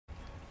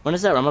When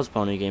is that Rumbles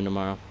Pony game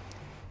tomorrow?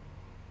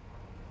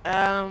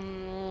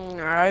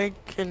 I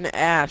can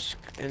ask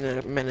in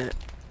a minute.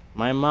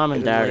 My mom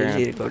and If it's dad are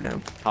lazy gonna to go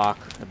down. talk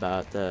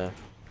about going.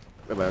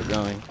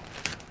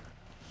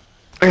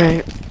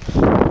 Alright.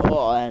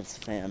 Oh, that's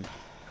fan.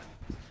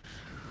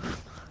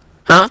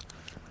 Huh?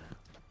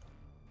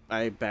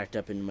 I backed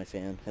up into my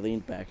fan. I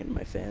leaned back into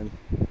my fan.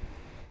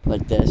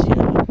 Like this, you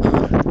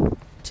know.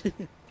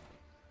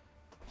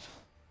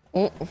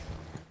 Oh.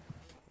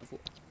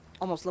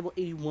 Almost level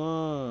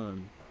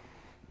 81.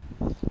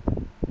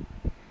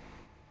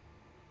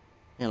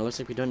 Yeah, it looks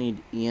like we don't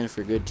need Ian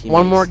for good teammates.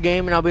 One more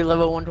game and I'll be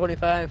level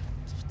 125.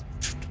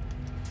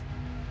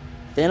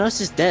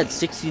 Thanos is dead.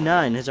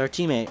 69 is our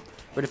teammate.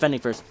 We're defending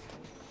first.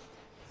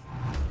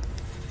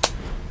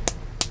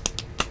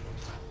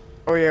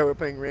 Oh yeah, we're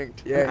playing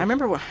ranked. Yeah. I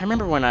remember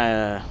when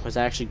I was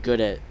actually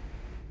good at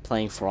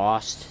playing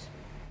Frost.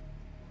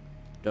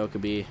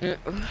 Dokkaebi.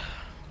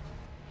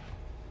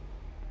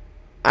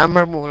 I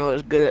remember when I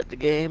was good at the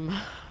game.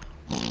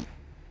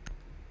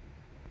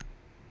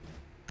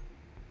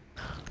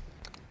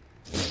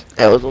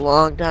 That was a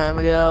long time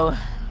ago.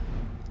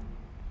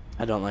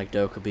 I don't like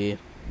Dokkaebi.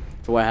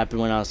 For what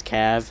happened when I was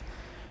Cav.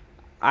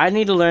 I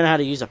need to learn how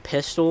to use a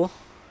pistol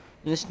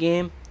in this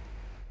game.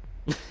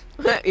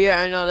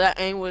 Yeah, I know that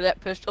aim with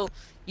that pistol.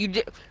 You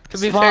did. To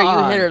be Spot fair, you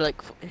on.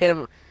 hit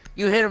him.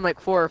 You hit him like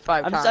 4 or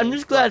 5 times. I'm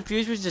just glad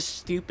Fuse was just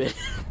stupid.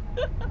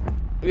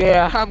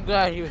 Yeah, I'm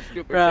glad he was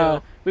stupid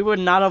Bro, we would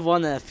not have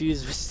won that if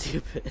Fuse was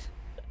stupid.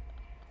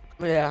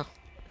 too. Yeah.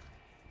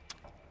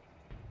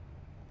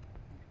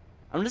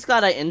 I'm just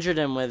glad I injured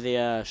him with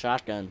the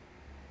shotgun.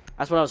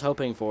 That's what I was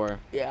hoping for.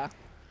 Yeah.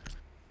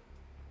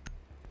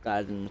 Glad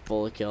I didn't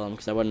fully kill him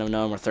because I wouldn't have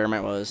known where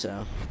Thermite was,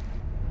 so.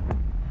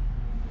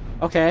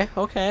 Okay. I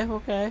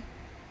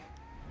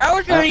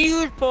was gonna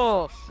use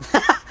pulse.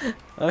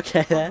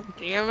 Okay then.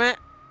 Damn it.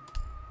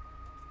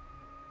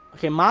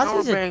 Okay, No,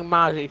 Mozzie's we're a... banning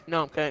Mozzie.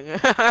 No, I'm kidding.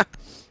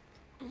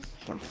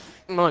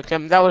 No, I'm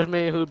kidding. That was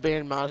me who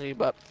banned Mozzie,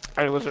 but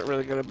I wasn't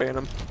really gonna ban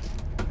him.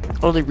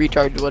 Only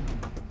retards would.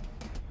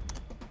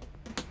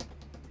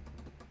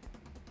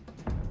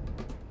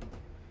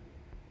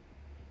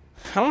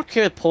 I don't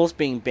care with Pulse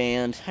being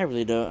banned. I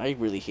really don't. I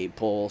really hate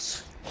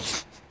Pulse.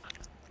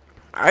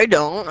 I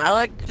don't. I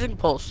like using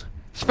pulse,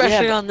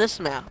 especially Yeah, on this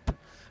map.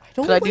 I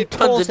don't Cause I do like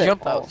tons Pulse of at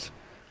jump all. outs.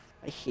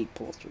 I hate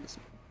Pulse for this.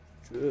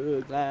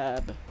 Drug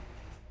lab.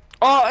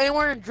 Oh,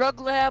 anywhere in drug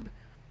lab?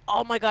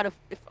 Oh my god!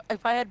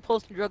 If I had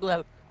pulse in drug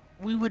lab,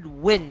 we would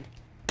win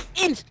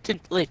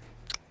instantly.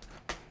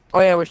 Oh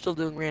yeah, we're still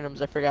doing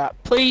randoms. I forgot.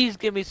 Please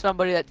give me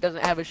somebody that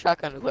doesn't have a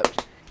shotgun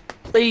equipped.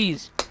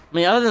 Please, I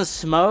mean, other than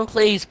Smoke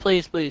please,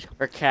 please, please.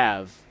 or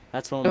Cav.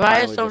 That's one. If I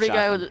have somebody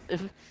guy with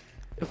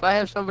if I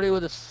have somebody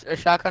with a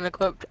shotgun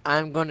equipped,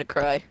 I'm going to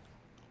cry.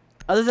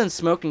 Other than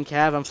Smoke and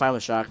Cav, I'm fine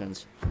with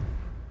shotguns.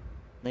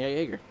 They got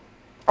Jaeger.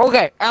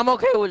 Okay, I'm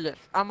okay with this.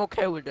 I'm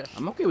okay with this.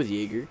 I'm okay with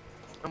Jaeger.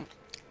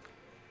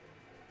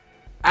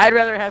 I'd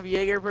rather have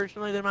Jaeger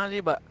personally than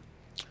Mozzie, but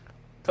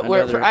I'd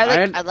rather-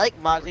 I like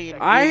Mozzie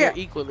and Jaeger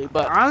equally,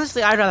 but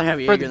Honestly, I'd rather have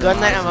for Jaeger the than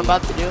gun that I'm Mozzie,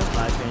 about to do, in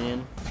my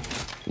opinion.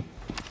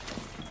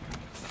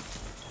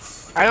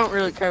 I don't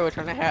really care which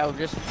one I have.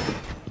 Just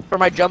for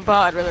my jump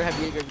out, I'd rather have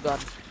Jaeger's gun.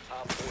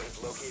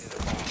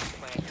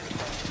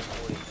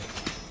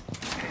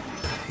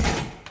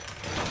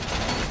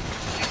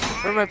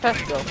 Where'd my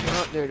pest go?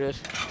 Oh, there it is.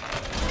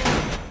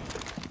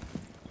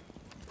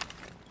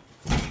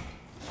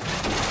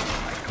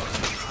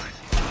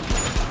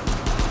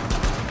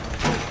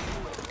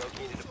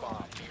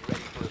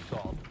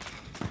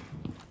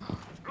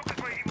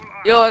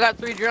 Yo, I got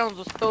 3 drones.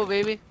 Let's go,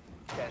 baby.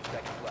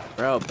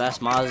 Bro,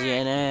 best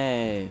Mozzie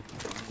NA.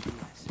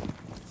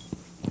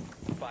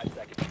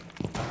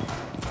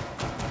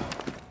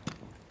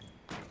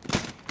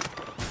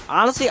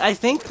 Honestly, I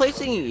think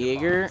placing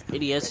Jaeger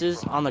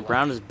ADSs on the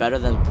ground is better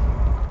than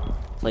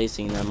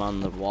placing them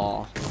on the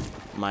wall,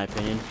 in my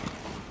opinion.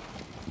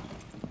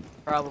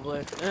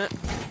 Probably.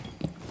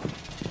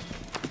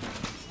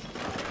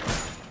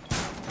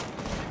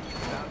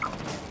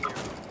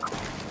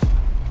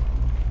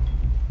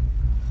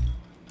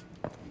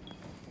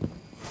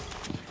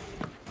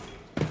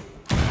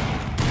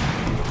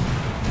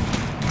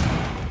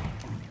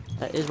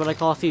 That is what I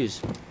call a fuse.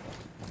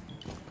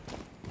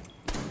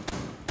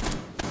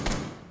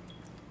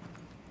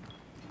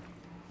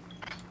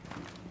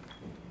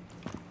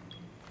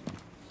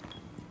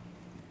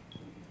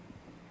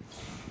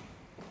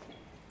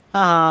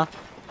 Haha.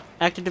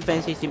 Active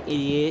defense system,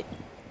 idiot.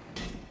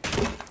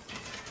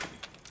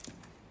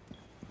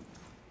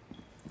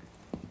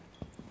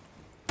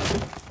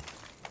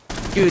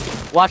 Dude,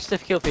 watch the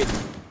kill feed.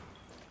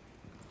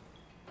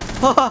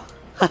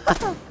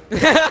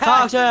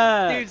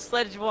 Toxic! Dude,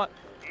 Sledge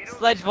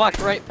walked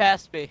right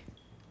past me.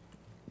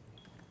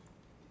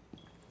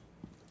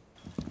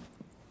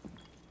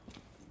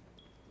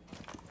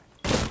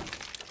 Oh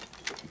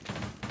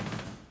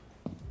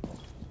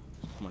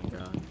my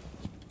god.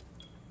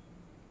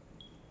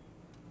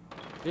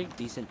 Big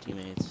decent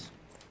teammates.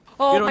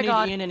 Oh We don't my need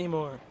god. Ian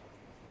anymore.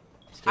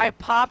 just I kidding.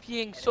 popped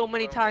Ying so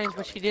many times,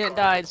 but she didn't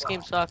die. This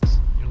game sucks.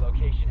 Your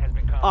location has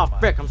been Oh, compromised.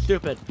 frick, I'm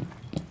stupid.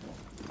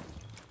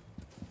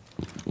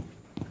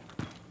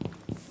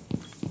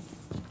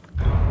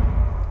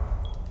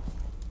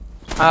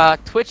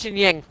 Twitch and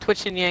Ying.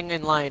 Twitch and Ying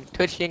in line.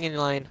 Twitch Ying in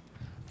line.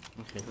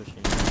 Okay, pushing.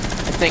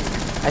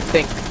 I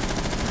think.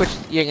 Twitch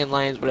Ying in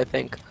line is what I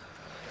think.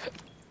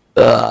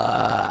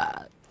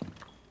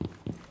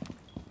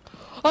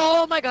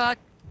 Oh my god.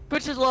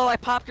 Twitch is low. I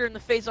popped her in the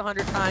face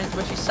 100 times,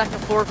 but she's second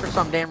floor for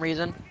some damn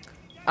reason.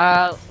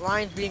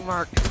 Lines being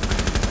marked.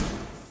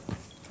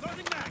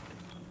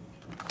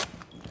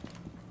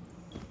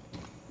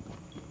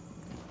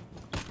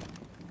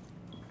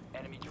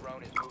 Enemy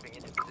drone is moving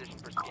into position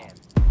for scan.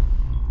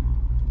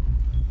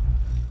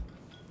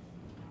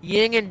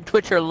 Ying and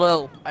Twitch are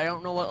low. I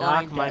don't know what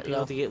line Doc might that, be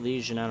able though. to get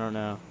Legion, I don't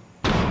know.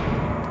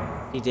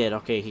 He did,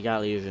 okay, he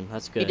got Legion.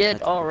 That's good. He did?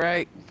 That's,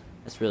 Alright.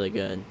 that's really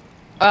good.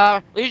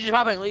 Legion's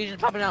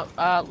popping out.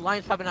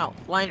 Line's popping out.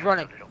 Line's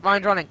running.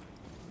 Line's running.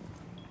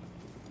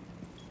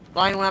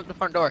 Line went out the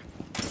front door.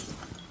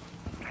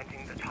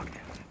 Planting the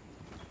toxins.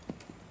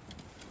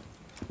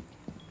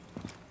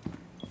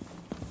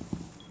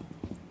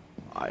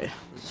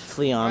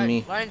 Flee on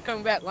me. Line's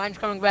coming back. Line's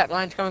coming back.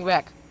 Line's coming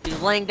back. He's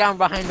laying down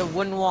behind a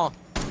wooden wall.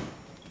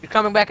 He's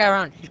coming back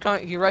around. He's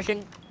coming. He's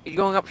rushing. He's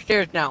going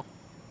upstairs now.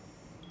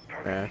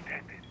 Okay.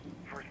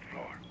 First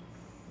floor.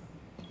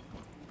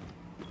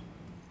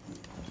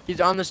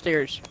 He's on the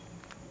stairs.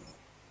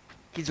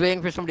 He's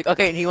waiting for somebody.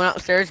 Okay, he went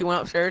upstairs. He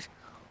went upstairs.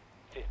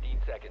 15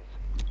 seconds.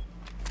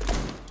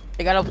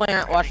 They got a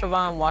plan. Watch the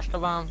bomb. Watch the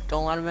bomb.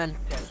 Don't let him in.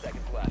 10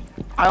 seconds left.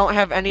 I don't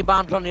have any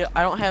bombs on the.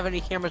 I don't have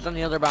any cameras on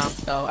the other bomb,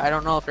 so I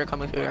don't know if they're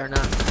coming through or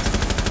not.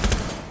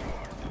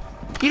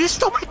 He just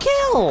stole my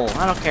kill!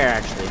 I don't care,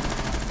 actually.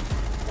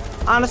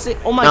 Honestly,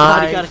 oh my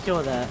god, you got a kill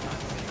with that.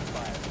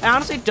 I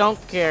honestly don't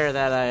care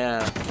that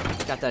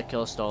I, got that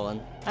kill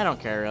stolen. I don't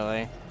care,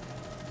 really.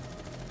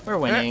 We're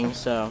winning,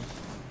 so...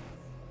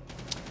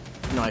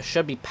 You know, I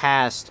should be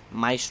past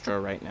Maestro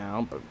right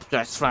now, but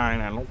that's fine,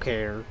 I don't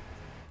care.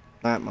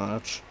 That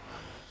much.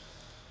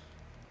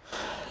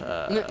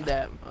 Not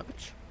that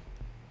much.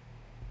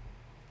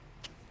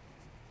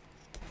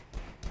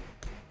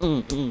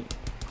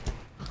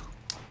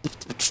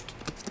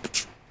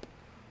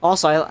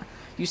 Also,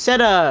 you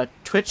said,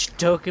 Twitch,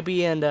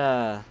 Dokkaebi, and,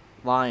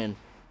 Lion,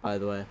 by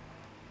the way.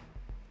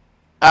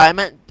 I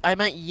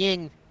meant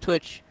Ying,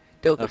 Twitch,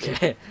 Dokkaebi.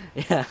 Okay,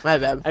 yeah. My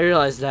bad. I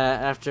realized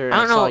that after I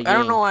don't saw know. I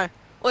don't Ying. know why.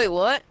 Wait,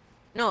 what?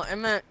 No, I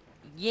meant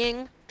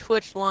Ying,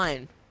 Twitch,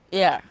 line.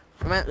 Yeah,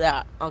 I meant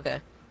that. Okay.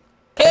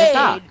 Hey,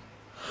 Doc.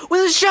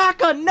 With a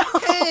shotgun! No!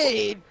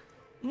 Hey!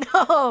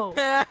 No!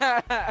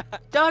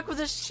 Doc with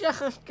a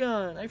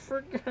shotgun! I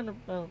forgot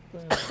about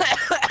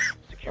that.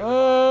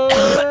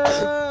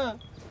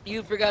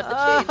 You forgot to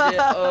change it.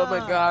 Oh my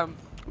god.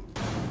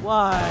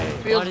 Why? Why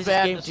Feels does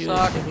bad this to game do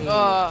suck. this to me?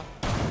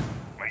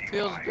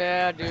 Feels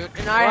bad, dude.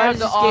 And Why I have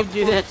does the this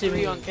game do that to AUG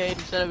me? on Cade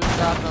instead of a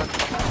shotgun.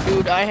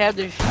 Dude, I have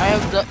the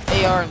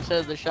AR instead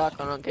of the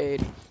shotgun on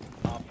Cade.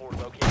 Op 4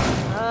 located.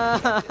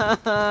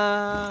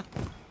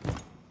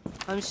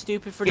 I'm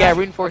stupid for Yeah, Doc.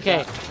 reinforce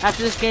Okay, that.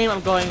 after this game,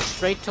 I'm going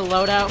straight to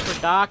loadout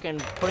for Doc and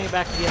putting it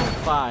back to the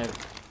M5.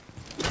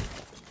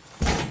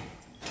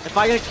 If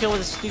I get a kill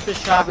with a stupid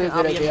Probably shotgun, a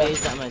I'll good be idea.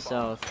 amazed at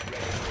myself.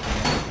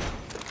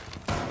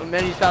 But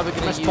Manny's probably I'm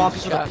gonna gonna use spawn the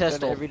people with a shotgun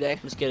pistol. every day. I'm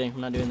just kidding.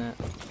 I'm not doing that.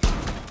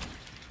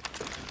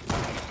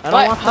 I don't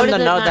But want how them did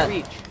to know not that.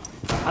 reach?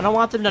 I don't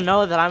want them to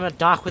know that I'm a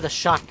Doc with a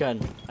shotgun.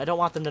 I don't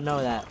want them to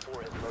know that.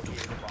 4 has located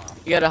the bomb.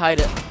 You gotta hide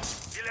it.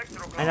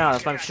 I know.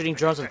 That's why I'm shooting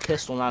drones with a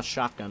pistol, not a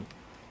shotgun.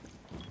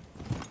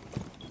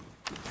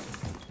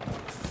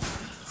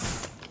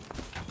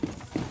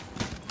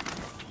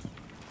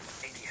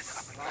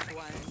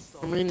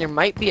 I mean, there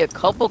might be a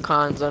couple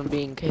cons on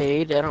being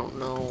Cade. I don't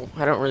know.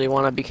 I don't really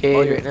want to be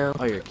Cade right now.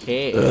 Oh, you're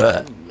Cade.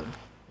 Yeah,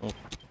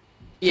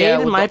 Cade, in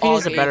with my the opinion,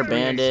 is a AUG better instead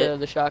bandit. of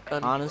the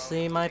shotgun.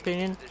 Honestly, in my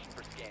opinion. Position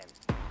for scan.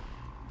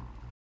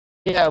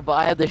 Yeah, but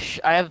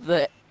I have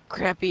the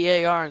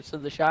crappy AR instead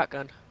of the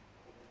shotgun.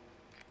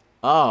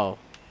 Oh.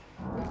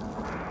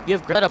 You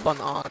have Set up on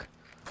the AUG.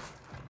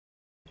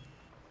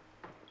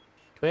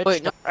 Twitch?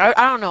 Wait, no, I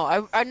don't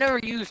know. I never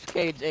used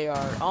Cade's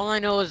AR. All I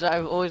know is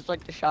I've always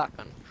liked the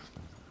shotgun.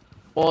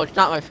 Well, it's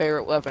not my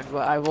favorite weapon,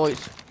 but I've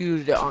always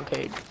used it on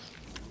Cade.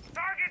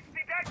 Targets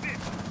detected.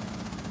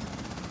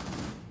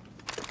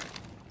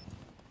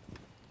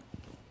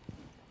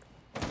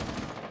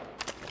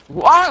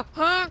 What?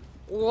 Huh?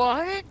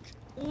 What?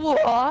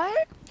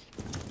 What?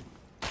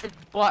 It's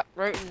blocked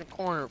right in the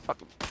corner,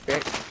 fucking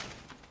bitch.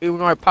 Even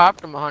though I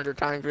popped him 100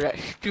 times with that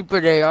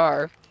stupid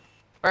AR. If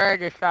I had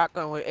the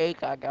shotgun with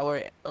ACOG, I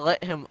would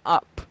let him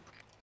up.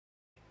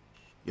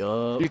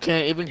 Yup. You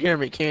can't even hear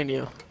me, can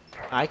you?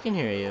 I can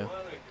hear you.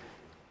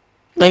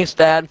 Thanks,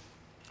 Dad.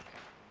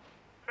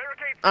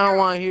 Barricade. I don't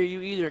want to hear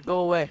you either. Go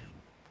away.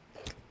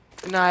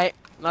 Good night.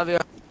 Love you.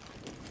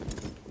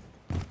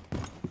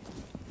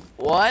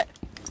 What?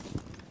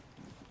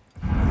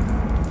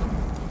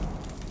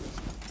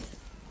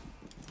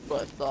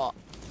 What I thought.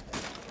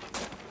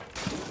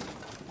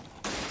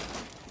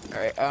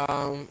 Alright,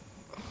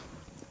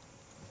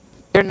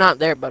 they're not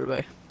there, by the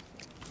way.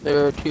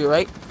 They're to your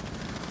right.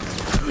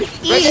 Right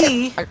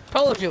there. I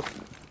told you.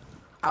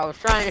 I was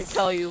trying to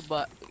tell you,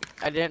 but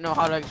I didn't know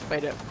how to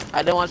explain it.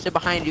 I didn't want to sit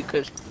behind you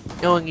because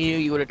knowing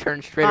you would have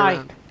turned straight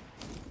around.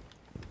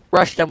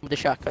 Rush them with the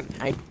shotgun.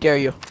 I dare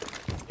you.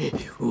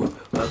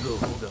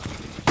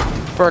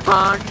 For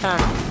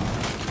content.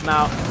 I'm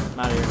out. I'm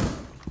out of here.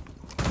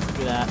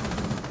 Do that.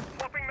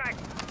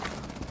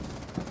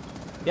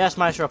 Yes,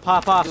 Maestro,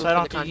 pop off so I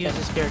don't have to use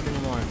this character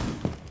anymore.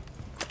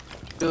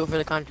 Do it for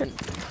the content.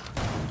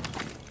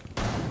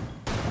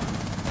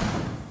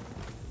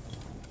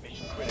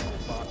 Mission critical.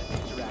 Bomb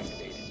diffuser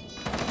activated.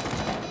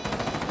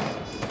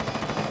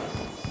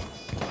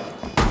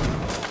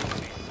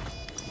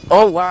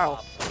 Oh wow.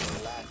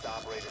 Last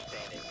operator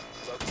standing.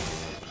 Locate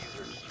the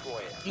diffuser. Destroy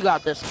it. You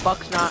got this.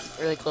 Buck's not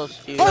really close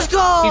to you. Let's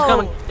go! He's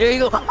coming. There you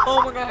go.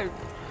 Oh my god.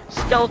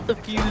 Stealth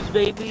defuse,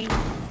 baby.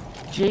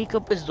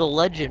 Jacob is the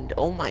legend.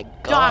 Oh my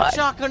god. Doc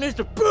shotgun is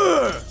the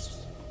best!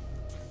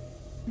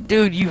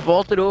 Dude, you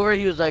vaulted over.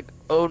 He was like,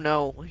 oh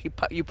no.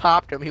 You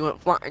popped him. He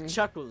went flying.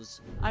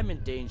 Chuckles, I'm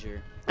in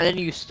danger. And then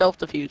you stealth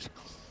defuse.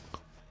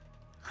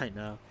 I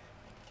know.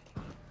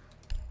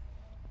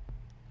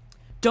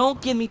 Don't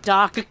give me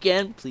Doc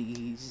again,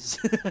 please.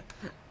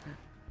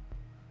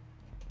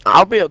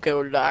 I'll be okay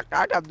with Doc.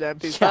 I got the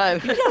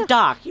MP5. You have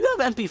Doc. You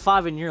have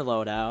MP5 in your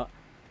loadout.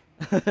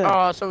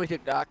 Oh, somebody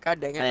took Doc. God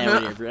dang it. I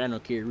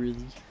don't care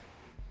really.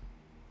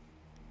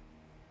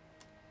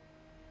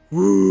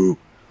 Woo!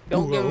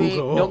 Don't give me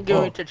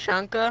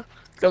Tachanka.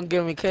 Don't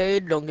give me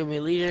Cade. Don't give me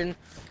Legion.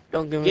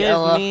 Don't give me Give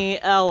Ella. me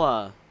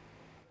Ella.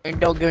 And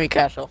don't give me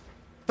Castle.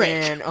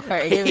 And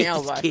okay, give me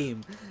Ella.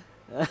 Game.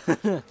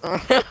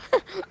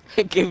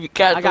 Give me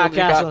Castle. I got with the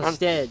Castle shotgun.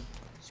 instead.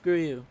 Screw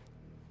you.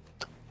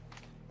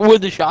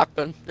 With the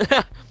shotgun.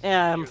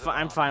 Yeah, I'm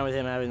fine with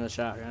him having the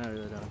shotgun. I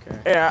really don't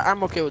care. Yeah,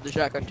 I'm okay with the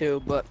shotgun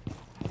too, but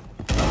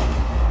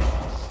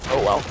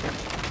oh well.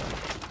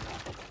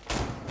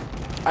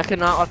 I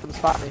cannot let them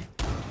spot me.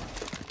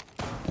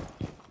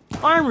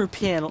 Armor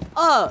panel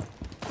up.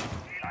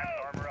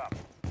 Armor up.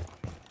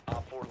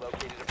 Op 4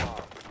 located a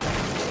bomb.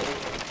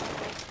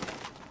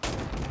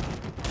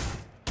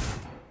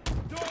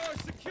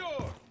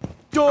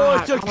 Door I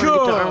wanna get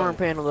the armor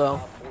panel though.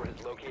 Op 4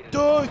 has located a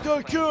Door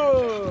bomb.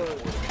 secure.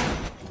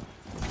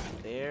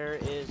 There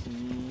is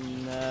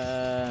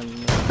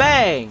none.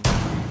 Bang!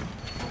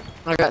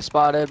 I got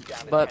spotted,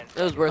 but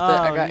it was worth it.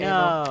 I got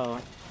ammo. no.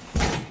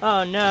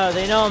 Oh no,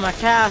 they know my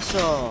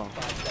castle.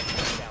 5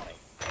 seconds counting.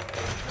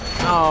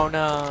 Oh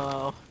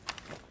no.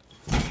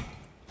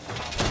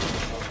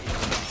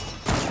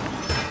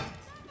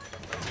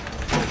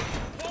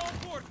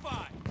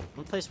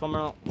 Let's place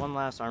one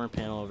last armor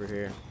panel over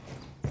here.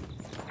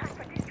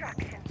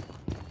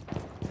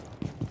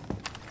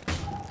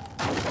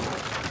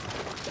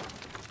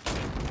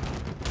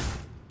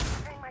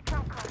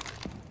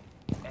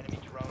 Enemy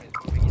drone is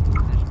moving into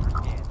position for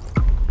scan.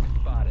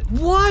 Spotted.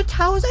 What?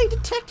 How was I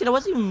detected? I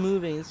wasn't even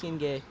moving. This game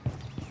gay.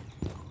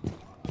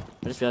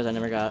 I just realized I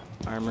never got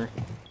armor.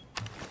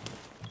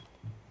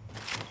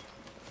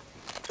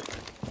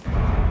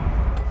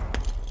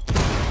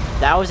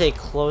 That was a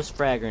close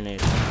frag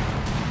grenade.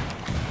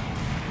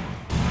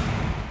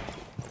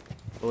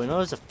 But we know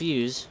there's a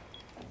fuse.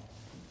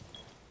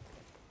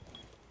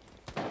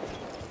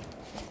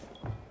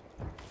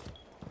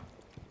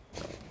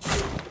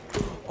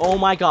 Oh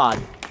my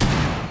god.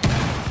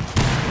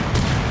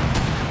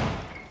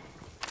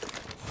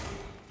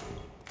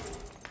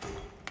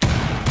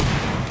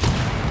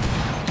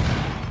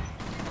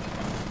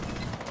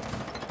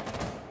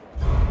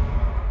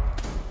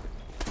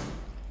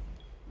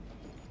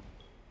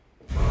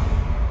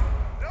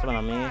 Someone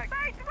on me.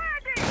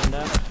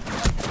 Window.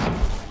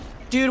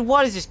 Dude,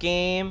 what is this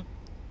game?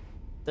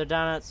 They're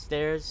down at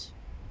stairs.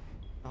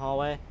 The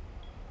hallway.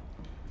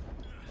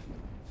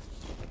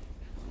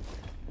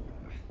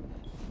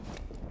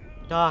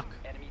 Doc.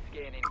 Enemy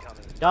scan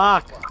incoming.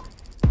 Doc.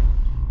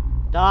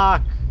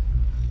 Doc.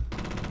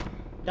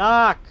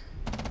 Doc.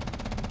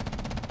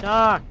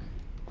 Doc.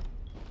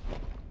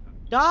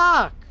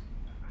 Doc.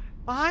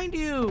 Behind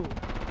you.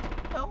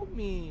 Help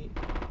me.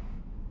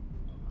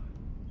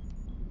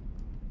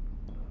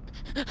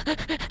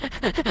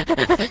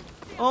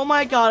 Oh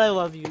my god, I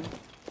love you.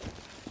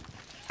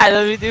 I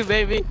love you too,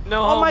 baby.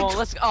 No Oh my homo. g-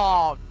 Let's go.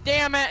 Oh,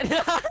 damn it.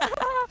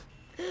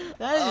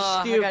 That is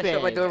I stupid. gotta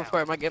shut my door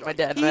before I might get my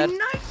dad He mad.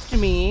 knifed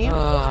me.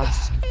 Oh,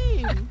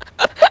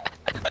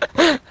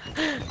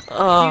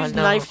 He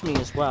no. knifed me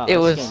as well. It This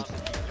was- game's-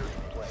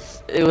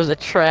 It was a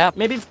trap.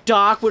 Maybe if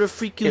Doc would have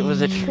freaking. It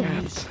was a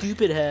trap.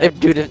 Stupid head. If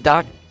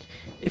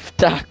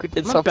Doc did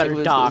I'm a something better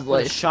with Doc his with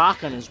a life.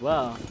 shotgun as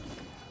well.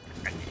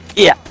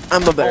 Yeah,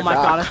 I'm a better Oh my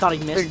Doc. god, I thought he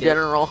missed In it.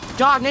 general.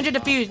 Doc, ninja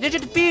defuse,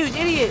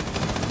 idiot!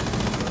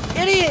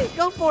 Idiot,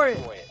 go for it!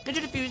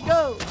 Ninja defuse,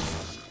 go!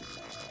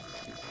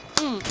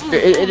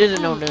 It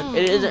isn't no ninja.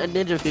 It isn't a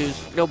ninja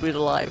fuse. Nobody's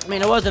alive. I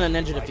mean, it wasn't a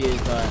ninja defuse,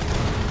 but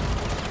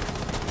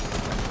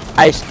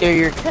I scare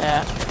your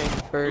cat.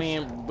 first. I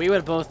mean, we would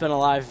have both been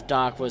alive if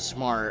Doc was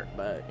smart,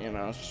 but, you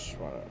know, it's just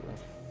whatever.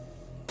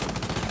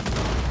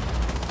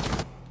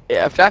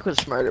 Yeah, if Doc was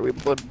smarter, we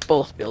would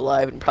both be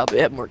alive and probably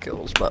have more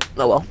kills, but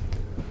oh well.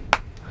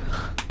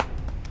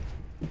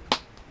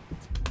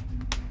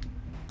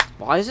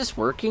 Why is this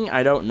working?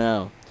 I don't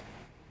know.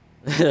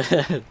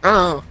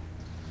 Oh.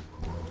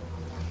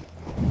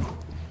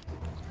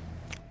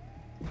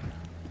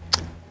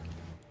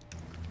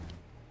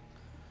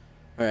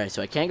 Alright,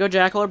 so I can't go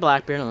Jackal or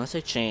Blackbeard unless I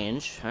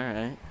change.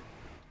 Alright.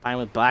 Fine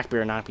with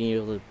Blackbeard not being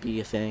able to be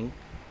a thing.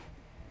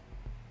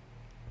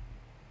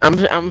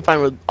 I'm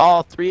fine with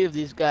all three of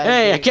these guys.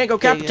 Hey, I can't go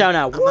Capital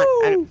now.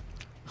 Woo!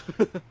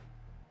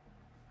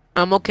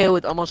 I'm okay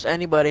with almost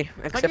anybody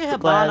If I except get for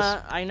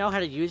Glass. Hibana, I know how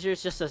to use her.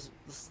 It's just a,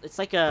 it's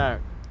like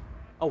a.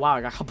 Oh wow,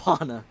 I got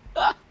Hibana.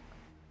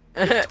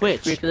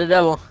 Twitch. Freak of the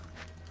devil.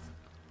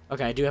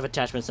 Okay, I do have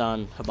attachments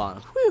on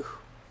Hibana. Whew.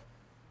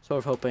 Sort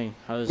of hoping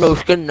I was.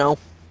 Roskin, no.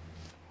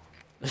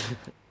 Need to use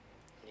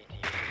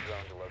the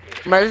drone to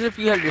locate. Imagine if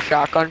you had your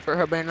shotgun for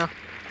Habana.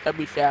 That'd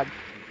be sad.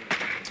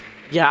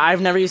 Yeah,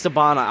 I've never used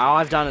Hibana. All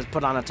I've done is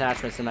put on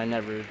attachments, and I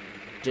never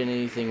did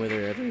anything with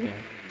her ever again.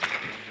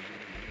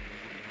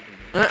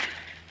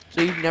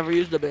 So you've never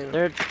used Habana?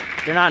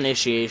 They're not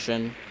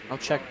initiation. I'll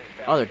check.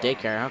 Oh, they're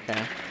daycare. Okay.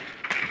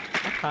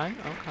 Okay.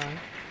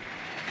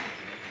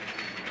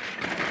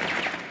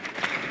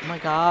 Oh my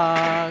gosh.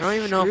 I don't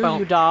even know if Screw I'll-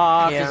 you,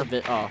 Doc. Yeah.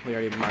 Oh, we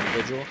already marked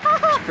Vigil.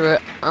 Screw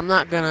it. I'm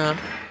not gonna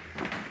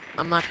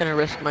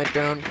risk my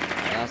drone.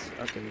 Yeah, that's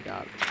okay. We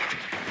got it.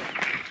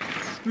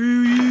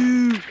 Screw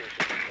you. 10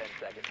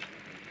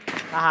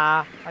 seconds.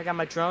 Haha. I got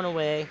my drone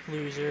away,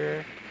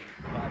 loser.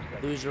 5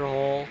 seconds. Loser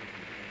hole.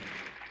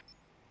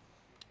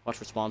 Watch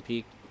for spawn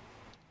peak.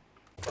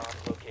 Bomb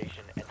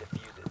location and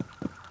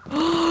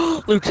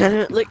defuse it.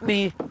 Lieutenant, lick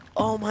me.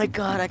 Oh my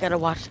god, I gotta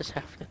watch this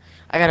after.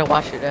 I gotta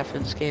watch it after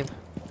this game.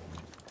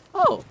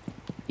 Oh.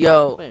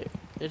 Yo, Wait.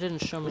 It didn't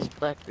show me. Miss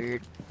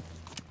Blackbeard.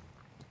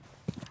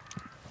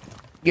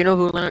 You know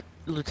who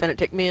Lieutenant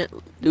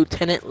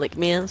Lick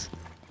me is?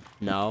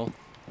 No.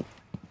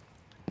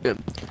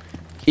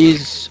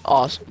 He's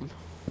awesome.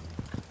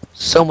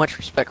 So much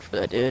respect for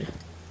that dude.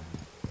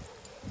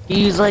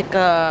 He's like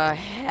a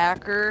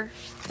hacker,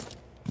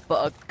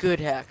 but a good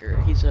hacker.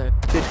 He's a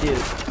good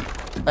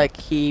dude. Like,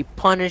 he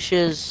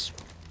punishes,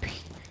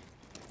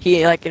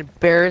 he like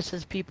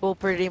embarrasses people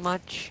pretty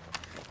much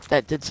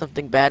that did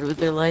something bad with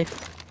their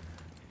life.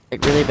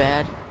 Like really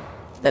bad.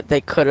 That they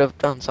could have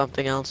done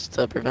something else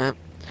to prevent.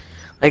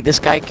 Like this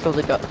guy killed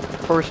a dog,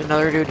 forced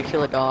another dude to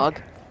kill a dog.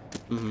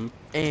 Mm-hmm.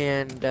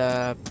 And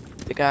the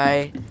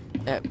guy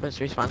that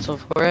was responsible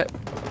for it,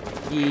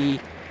 he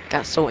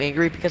got so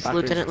angry because the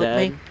Doctor's lieutenant dead.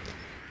 licked me.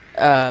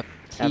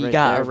 He Right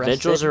got there. arrested.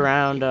 Vigil's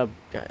around a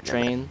God, never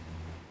train.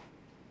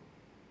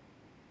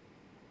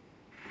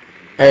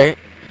 Hey.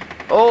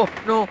 Oh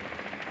no!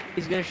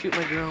 He's gonna shoot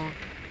my drone.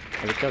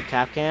 Have we killed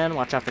Capcan?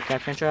 Watch out for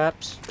Capcan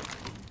traps.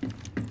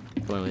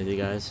 Going with you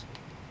guys.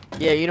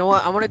 Yeah, you know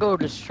what? I'm gonna go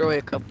destroy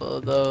a couple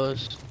of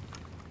those.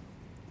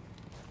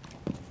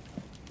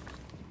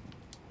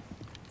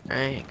 I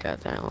ain't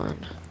got that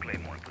one.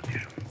 You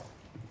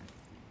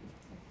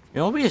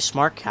know what would be a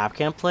smart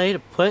Capcan play? To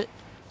put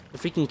the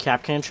freaking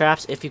Capcan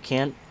traps, if you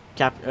can,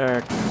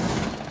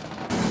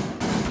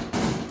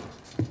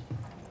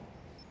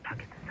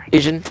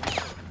 Legion.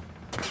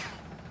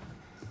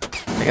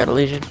 I got a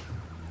Legion.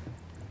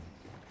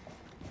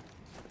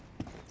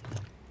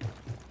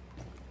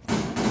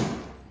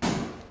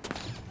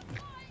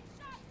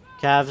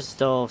 Cav is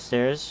still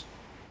upstairs.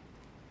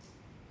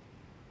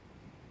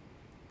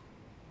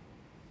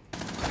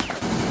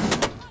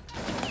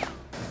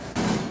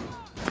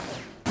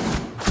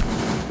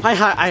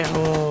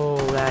 Oh,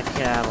 that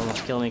Cav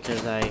almost killed me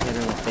because I hit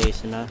her in the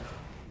face and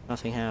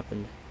nothing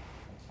happened.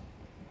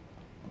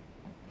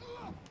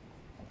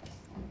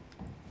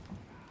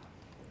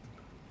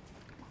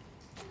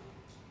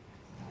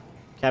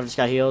 Cav just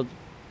got healed.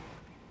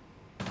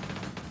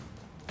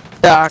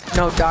 Doc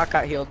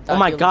got healed. Doc Oh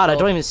my healed god, I himself.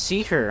 don't even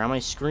see her on my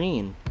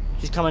screen.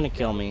 She's coming to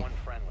kill me. One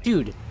friendly.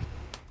 Dude.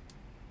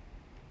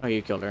 Oh,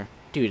 you killed her.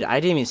 Dude, I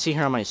didn't even see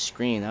her on my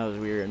screen. That was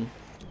weird.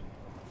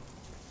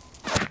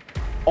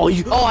 Oh,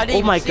 you. Oh, I didn't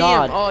even my see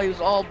god. him. Oh, he was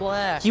all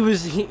black.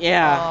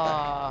 Yeah.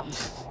 Ah.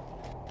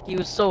 He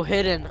was so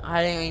hidden.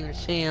 I didn't even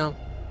see him.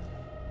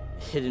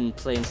 Hidden in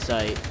plain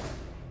sight.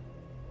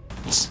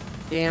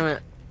 Damn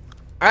it.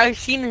 I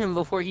seen him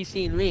before he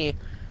seen me,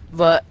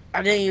 but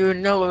I didn't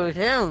even know it was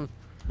him.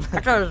 I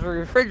thought it was a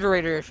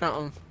refrigerator or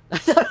something. I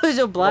thought it was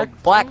a black. A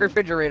black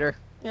refrigerator.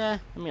 Yeah,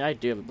 I mean, I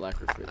do have a black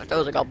I refrigerator. thought it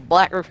was like a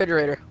black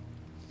refrigerator.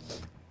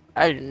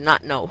 I did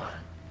not know.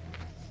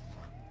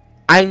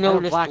 I I have a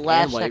noticed black and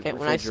last white second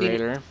when I seen it.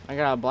 refrigerator. I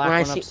got a black when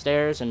I one see-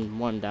 upstairs and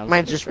one downstairs.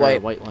 Mine's just or a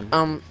white. white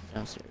one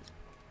downstairs.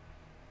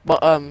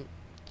 But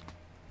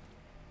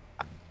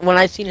when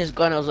I seen his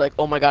gun, I was like,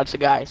 oh my god, it's a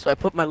guy. So I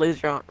put my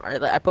laser on,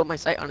 or I put my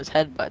sight on his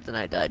head, but then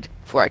I died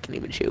before I can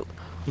even shoot.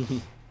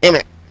 Damn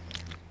it.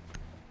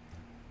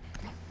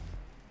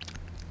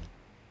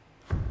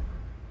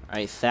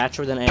 Alright,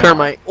 Thatcher with an AR.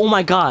 Termite. Oh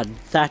my god,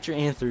 Thatcher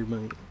and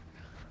Thermite.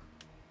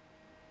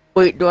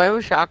 Wait, do I have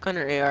a shotgun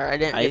or AR? I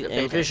didn't.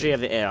 I'm pretty sure you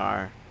have the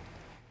AR.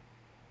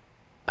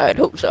 I'd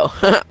hope so.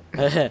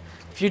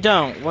 If you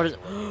don't, what is...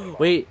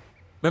 Wait,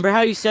 remember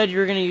how you said you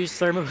were gonna use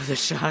Thermite with a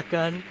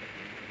shotgun?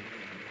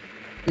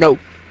 No.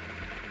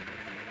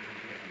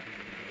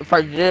 If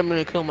I did, I'm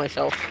gonna kill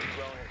myself.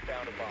 Drone has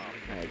found a bomb.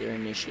 Alright, their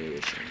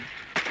initiation.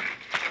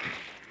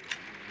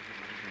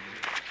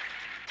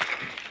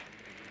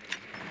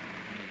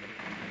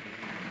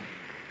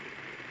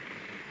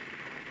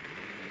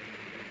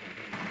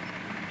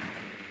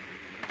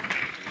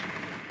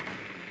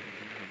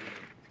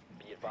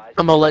 Be advised.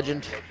 I'm a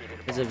legend.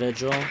 Is it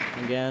Vigil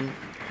again?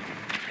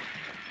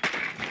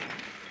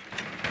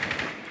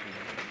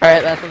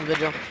 Alright, that's on the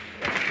vigil.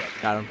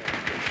 Got him.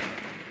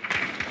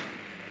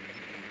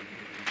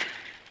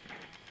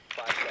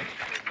 5 seconds.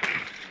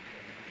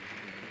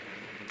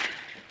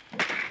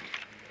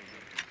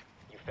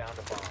 You found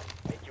a bomb.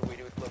 Make your way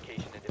to its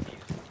location and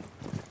defuse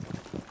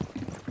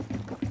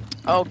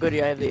it. Oh,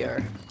 goody, I have the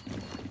AR.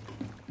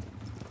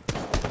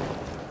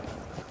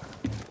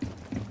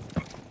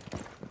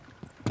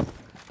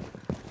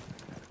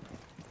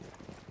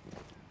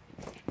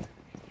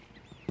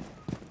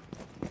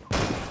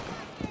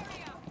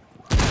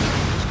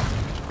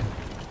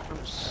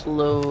 I'm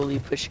slowly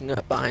pushing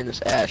up behind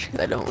this ash because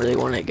I don't really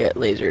want to get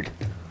lasered.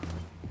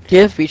 Do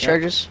you have speed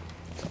charges?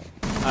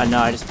 No,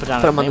 I just put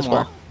down Put a them on this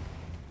claymore. wall.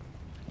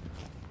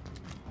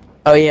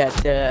 Oh yeah,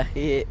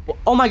 yeah.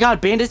 Oh my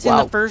god, Bandit's in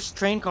Wow. the first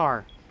train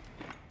car.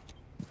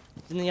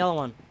 It's in the yellow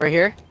one. Right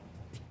here?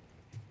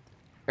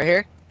 Right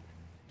here?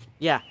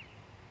 Yeah.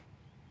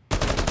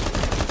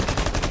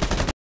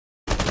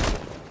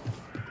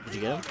 Did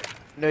you get him?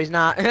 No, he's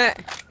not. I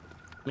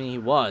mean, he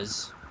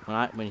was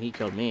when he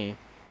killed me.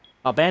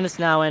 Oh, Bandit's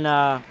now in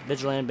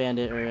Vigilante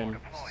Bandit are in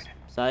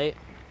sight.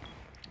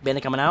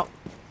 Bandit coming out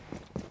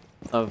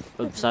of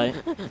sight.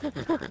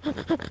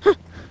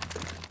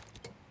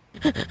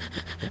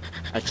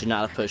 I should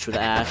not have pushed with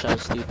Ash. I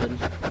was stupid.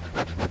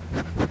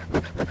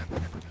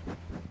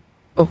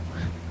 Oh.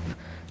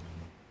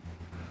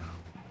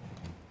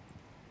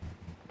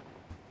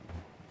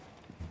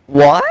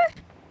 What?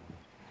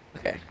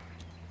 Okay.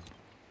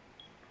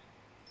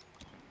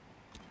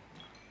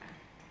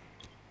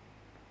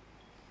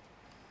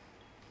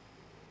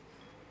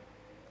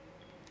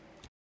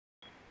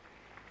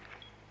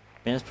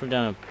 Bandit's put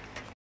down a...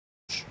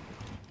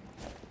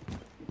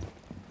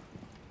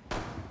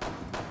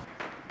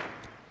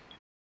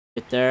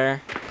 Right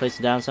there. Place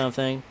it down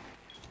something.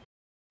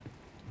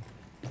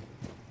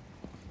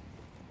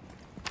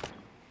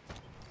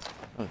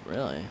 Oh,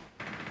 really?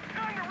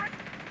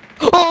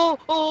 Oh,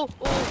 oh,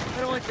 oh!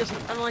 I don't like this.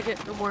 I don't like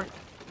it no more.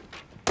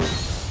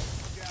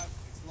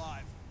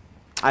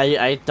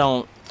 I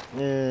don't...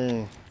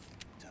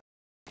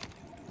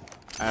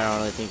 I don't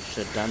really think you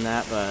should have done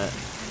that, but...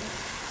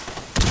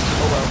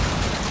 Oh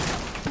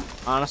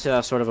well. Honestly,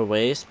 that's sort of a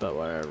waste, but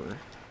whatever.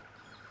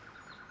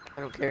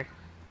 I don't care.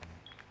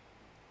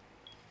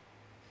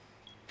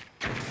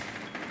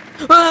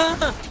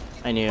 Ah!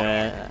 I knew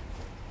it.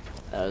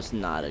 That was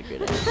not a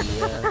good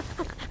idea.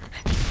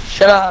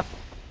 Shut up!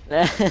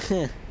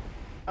 I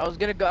was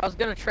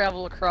gonna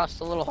travel across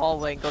the little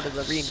hallway and go to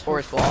the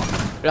reinforced wall,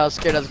 but I was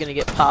scared I was gonna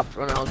get popped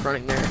when I was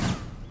running there.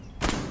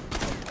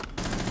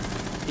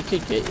 He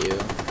could get you.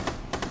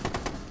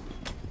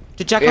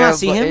 Did Jackal not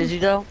see but him? is he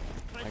though?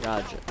 Oh my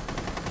god,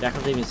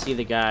 Jackal didn't even see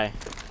the guy.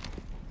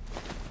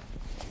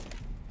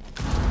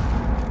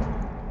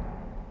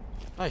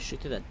 Oh, I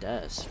shoot through that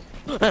desk.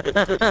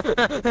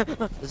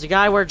 There's a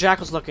guy where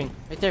Jackal's looking.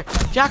 Right there.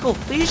 Jackal!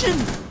 Legion!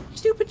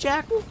 Stupid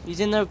Jackal! He's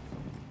in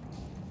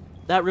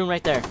that room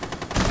right there.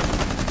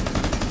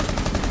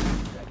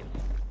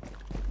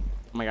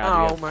 Oh my god,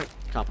 we Oh have my.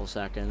 a couple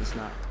seconds.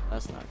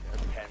 That's not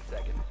good. 10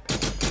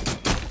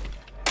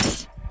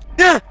 seconds.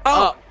 Yeah!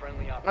 Oh!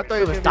 Friendly I operator. thought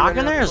he was Doc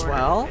in there as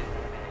well?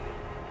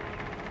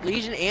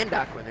 Legion and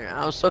Doc were there.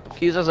 I was so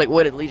confused. I was like,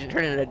 what did Legion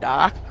turn into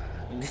Doc?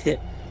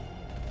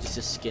 Just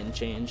a skin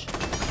change.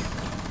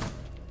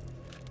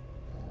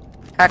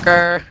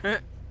 Hacker.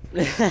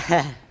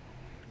 I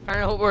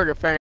don't hope we're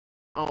defending.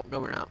 Oh no,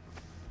 we're not.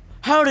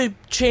 How to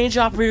change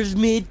operators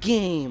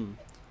mid-game?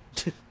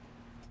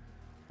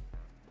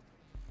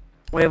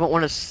 We haven't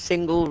won a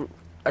single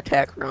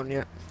attack round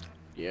yet.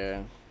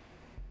 Yeah.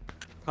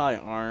 Probably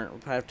aren't. We'll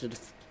probably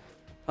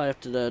have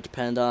to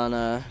depend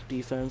on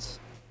defense.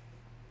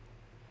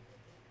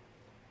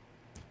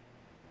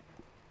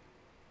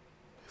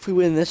 If we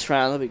win this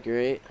round, that'd be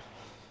great.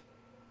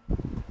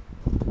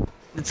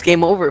 It's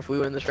game over if we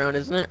win this round,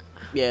 isn't it?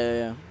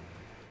 Yeah.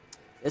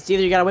 It's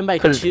either you gotta win by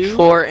 'Cause 2,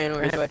 4 and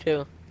we're ahead by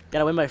 2.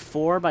 gotta win by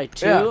 4, by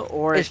 2, Yeah.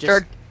 or It's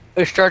it's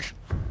just... charge.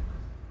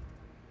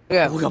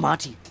 Yeah.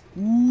 Ugamati.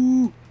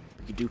 Ooh.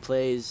 We can do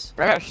plays.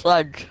 I got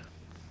sludge.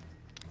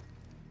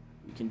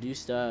 We can do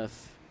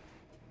stuff.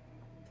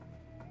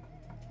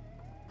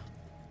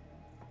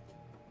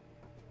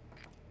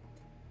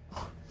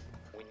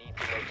 We need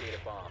to locate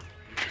a bomb.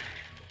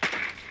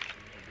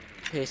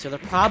 Okay, so they're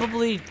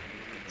probably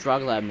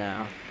drug lab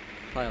now.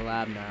 Probably a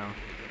lab now.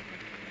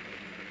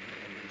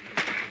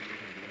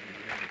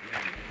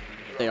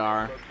 They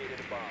are. Located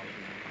a bomb.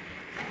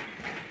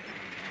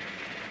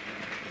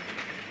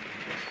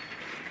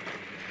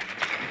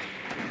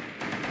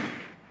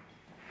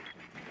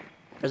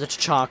 There's a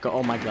T'Chaka.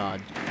 Oh my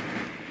god.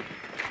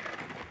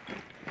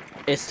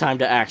 It's time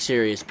to act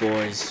serious,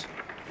 boys.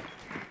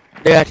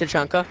 They got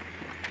Tachanka.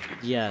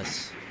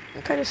 Yes.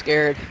 I'm kind of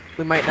scared.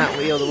 We might not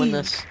be able to win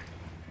this.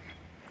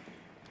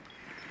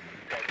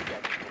 10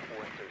 seconds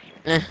before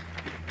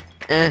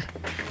insertion.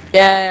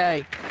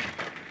 Yay!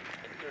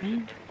 Insertion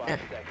in 5 Yeah.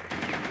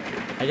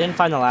 seconds. I didn't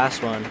find the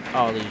last one.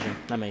 Oh, Legion.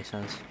 That makes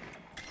sense.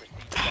 Proceed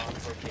to bomb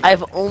location.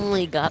 I've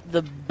only got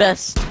the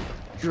best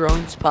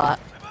drone spot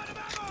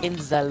in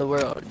the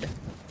world.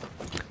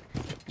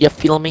 You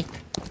feel me?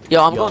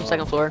 Yo, I'm going Yo.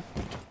 second floor.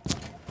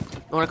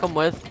 You wanna come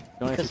with?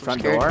 Going through Because I'm front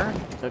scared. door?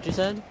 Is that what you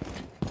said?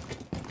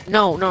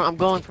 No, I'm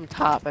going from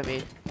top. I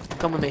mean,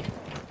 come with me.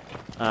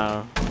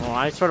 Oh. Well,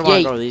 I sort of want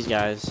Yay. to go with these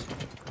guys.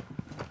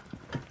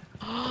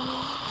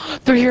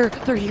 They're here.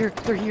 They're here.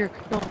 They're here.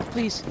 No,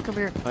 please come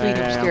here. Please, yeah, I'm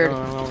yeah, scared.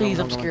 I'm Please,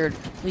 I'm going. scared.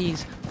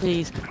 Please,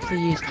 please,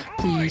 please,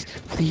 please,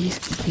 please,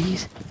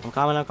 please. I'm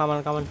coming, I'm coming,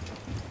 I'm coming.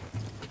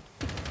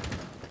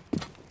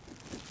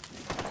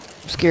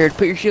 I'm scared.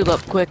 Put your shield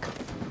up, quick.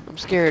 I'm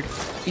scared.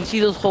 You see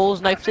those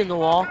holes knifed in the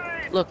wall?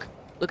 Look.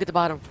 Look at the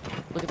bottom.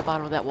 Look at the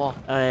bottom of that wall.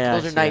 Oh, yeah.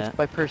 Those I are see knifed that.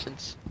 by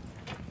persons.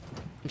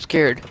 I'm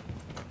scared.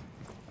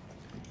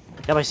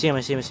 Yep, I see him,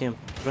 I see him, I see him.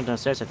 He went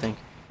downstairs, I think.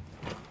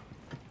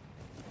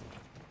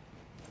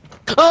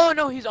 Oh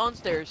no, he's on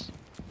stairs.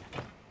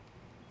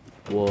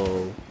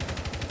 Whoa.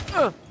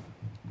 Ugh.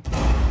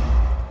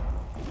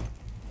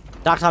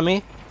 Doc's on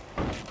me.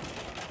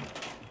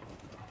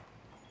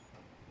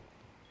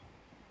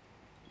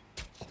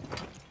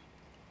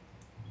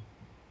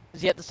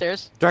 Is he at the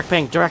stairs? Direct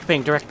ping, direct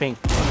ping, direct ping.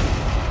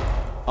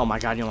 Oh my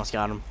god, you almost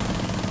got him.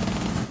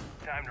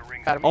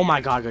 Got him. Oh my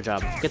god, good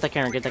job. Get that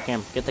camera, get that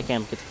cam, get the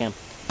cam, get the cam.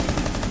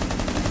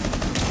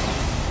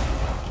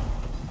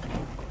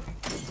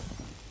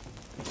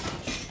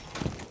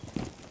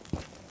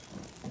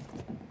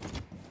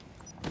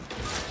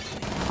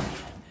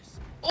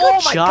 Oh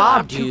my job, god,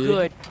 I'm too dude.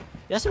 good.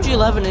 The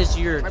SMG-11 is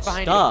your Right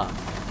behind you. stuff.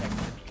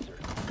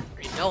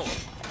 I know.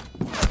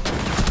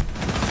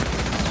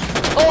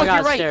 Oh Oh, my god,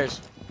 you're right.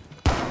 stairs.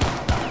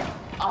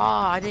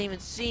 Ah, I didn't even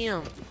see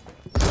him.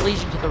 There's a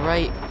Legion to the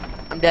right.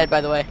 I'm dead,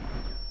 by the way.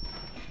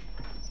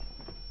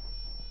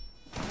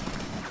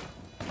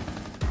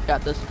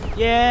 Got this.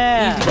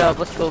 Yeah. Easy dub.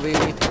 Let's go,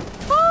 baby.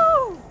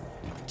 Woo!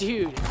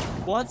 Dude,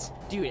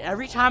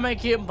 every time I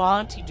get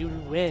Monty, dude,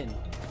 we win.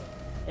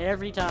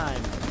 Every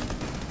time.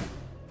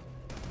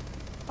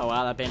 Oh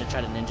wow, that bandit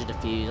tried to ninja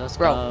defuse. Let's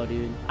Bro. go,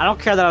 dude. I don't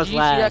care that I was Did you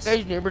see that last.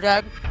 guy's neighbor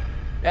tag?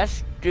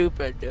 That's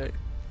stupid, dude.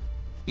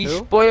 He Who?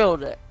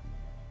 spoiled it.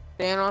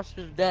 Thanos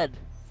is dead.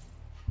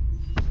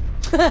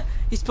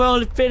 He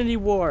spoiled Infinity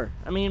War.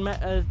 I mean,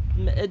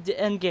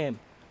 Endgame.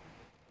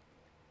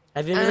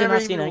 Have you I really never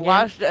not seen even Endgame?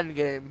 watched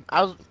Endgame.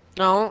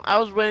 I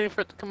was waiting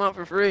for it to come out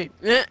for free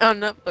on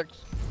Netflix.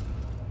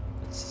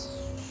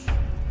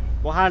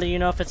 Well, how do you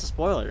know if it's a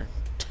spoiler?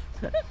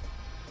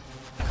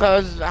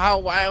 Cause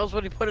why else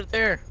would he put it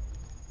there?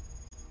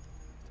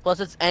 Plus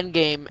it's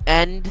Endgame,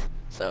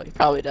 so he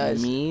probably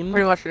dies. Meme?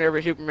 Pretty much in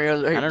every Super Mario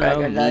I don't bad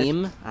know. guy dies.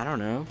 Meme? I don't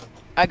know.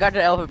 I got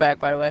the elephant back,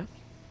 by the way.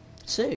 Sick.